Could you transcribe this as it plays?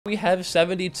We have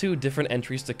 72 different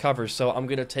entries to cover, so I'm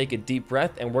going to take a deep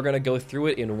breath and we're going to go through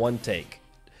it in one take.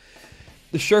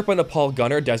 The Sherpa Nepal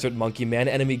Gunner, Desert Monkey Man,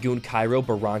 Enemy Goon Cairo,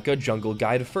 Barranca, Jungle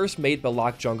Guide, First Mate,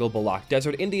 Balak Jungle, Balak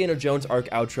Desert, Indiana Jones Arc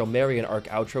Outro, Marion Arc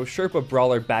Outro, Sherpa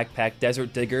Brawler Backpack,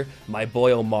 Desert Digger, My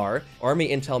Boy Omar, Army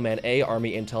Intel Man A,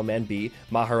 Army Intel Man B,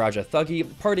 Maharaja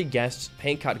Thuggy, Party Guests,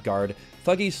 Paintcut Guard,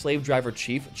 Thuggy Slave Driver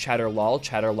Chief, Chatterlol,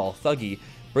 Chatterlol Thuggy,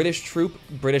 British Troop,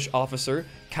 British Officer,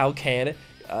 Cow Can,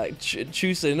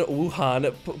 Chusin,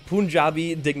 Wuhan,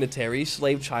 Punjabi Dignitary,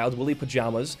 Slave Child, Willy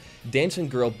Pajamas, Dancing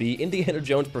Girl B, Indiana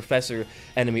Jones Professor,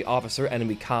 Enemy Officer,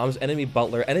 Enemy Comms, Enemy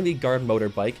Butler, Enemy Guard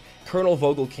Motorbike, Colonel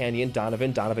Vogel Canyon,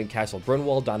 Donovan, Donovan Castle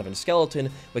Brunwald, Donovan Skeleton,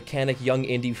 Mechanic Young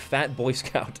Indy, Fat Boy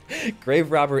Scout, Grave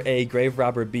Robber A, Grave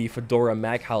Robber B, Fedora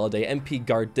Mac Holiday, MP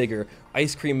Guard Digger,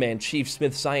 Ice Cream Man Chief,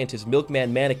 Smith Scientist,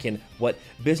 Milkman Mannequin,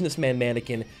 Businessman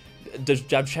Mannequin,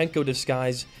 Jabchenko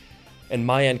Disguise, and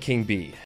Mayan King B.